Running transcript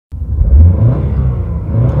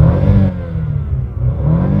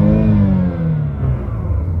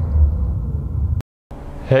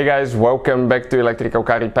Hey guys, welcome back to Electrical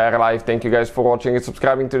Car Repair Live. Thank you guys for watching and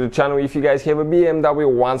subscribing to the channel. If you guys have a BMW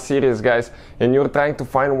 1 Series guys and you're trying to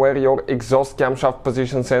find where your exhaust camshaft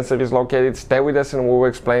position sensor is located, stay with us and we'll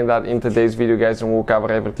explain that in today's video guys, and we'll cover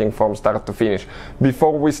everything from start to finish.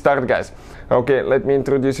 Before we start guys, okay, let me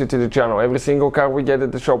introduce you to the channel. Every single car we get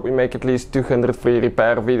at the shop, we make at least 200 free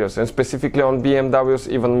repair videos, and specifically on BMWs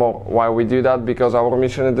even more. Why we do that? Because our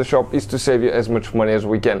mission at the shop is to save you as much money as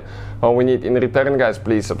we can. All we need in return guys,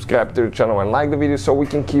 please subscribe to the channel and like the video so we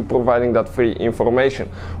can keep providing that free information.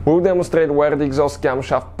 We'll demonstrate where the exhaust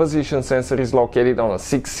camshaft position sensor is located on a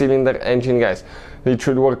 6-cylinder engine guys. It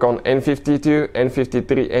should work on N52,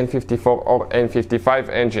 N53, N54 or N55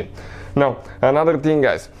 engine. Now another thing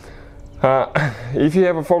guys, if you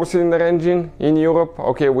have a 4-cylinder engine in Europe,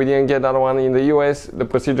 okay, we didn't get that one in the US, the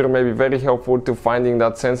procedure may be very helpful to finding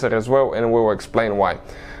that sensor as well, and we'll explain why.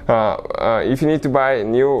 If you need to buy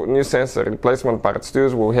new sensor replacement parts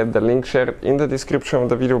too, we'll have the link shared in the description of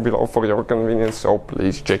the video below for your convenience, so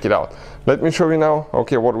please check it out. Let me show you now,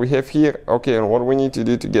 okay, what we have here, okay, and what we need to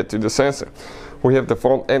do to get to the sensor. We have the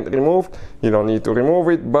front end removed. You don't need to remove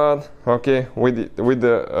it, but okay, with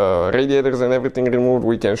the radiators and everything removed,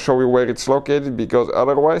 we can show you where it's located, because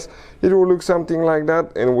otherwise it will look something like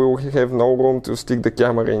that and we will have no room to stick the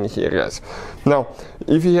camera in here guys. Now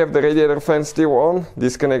if you have the radiator fan still on,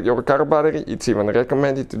 disconnect your car battery. It's even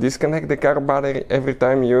recommended to disconnect the car battery every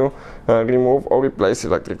time you remove or replace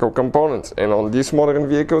electrical components, and on these modern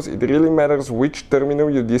vehicles it really matters which terminal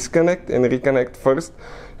you disconnect and reconnect first.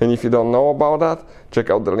 And if you don't know about that, check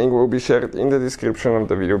out the link will be shared in the description of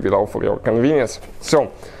the video below for your convenience.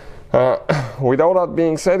 So with all that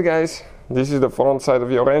being said guys, this is the front side of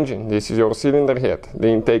your engine. This is your cylinder head. The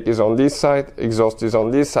intake is on this side, exhaust is on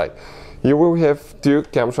this side. You will have two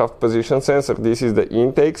camshaft position sensors. This is the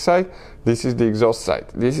intake side, this is the exhaust side.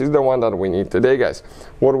 This is the one that we need today guys.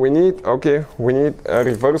 What we need, okay, we need a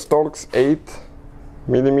reverse Torx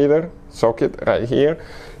 8mm socket right here,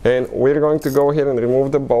 and we're going to go ahead and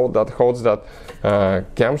remove the bolt that holds that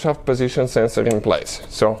camshaft position sensor in place.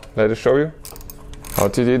 So let us show you how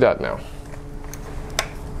to do that now.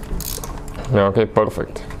 Okay,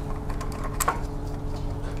 perfect.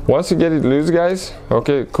 Once you get it loose guys,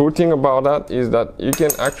 okay, cool thing about that is that you can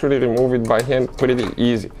actually remove it by hand pretty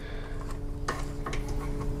easy.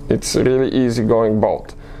 It's really easy going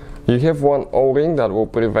bolt. You have one O-ring that will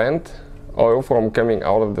prevent oil from coming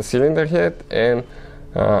out of the cylinder head, and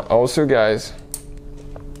also guys,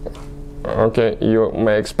 okay, you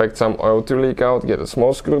may expect some oil to leak out. Get a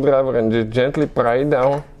small screwdriver and just gently pry it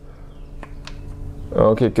down.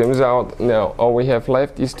 Okay, comes out. Now all we have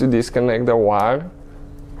left is to disconnect the wire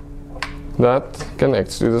that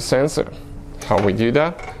connects to the sensor. How we do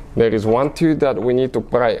that? There is one tooth that we need to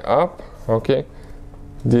pry up, okay,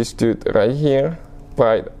 this tooth right here.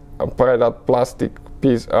 Pry that plastic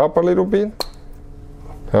piece up a little bit,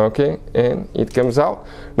 okay, and it comes out.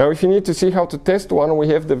 Now if you need to see how to test one, we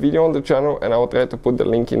have the video on the channel and I'll try to put the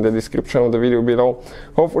link in the description of the video below.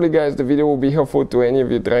 Hopefully guys the video will be helpful to any of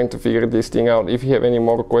you trying to figure this thing out. If you have any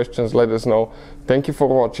more questions, let us know. Thank you for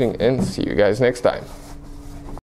watching and see you guys next time.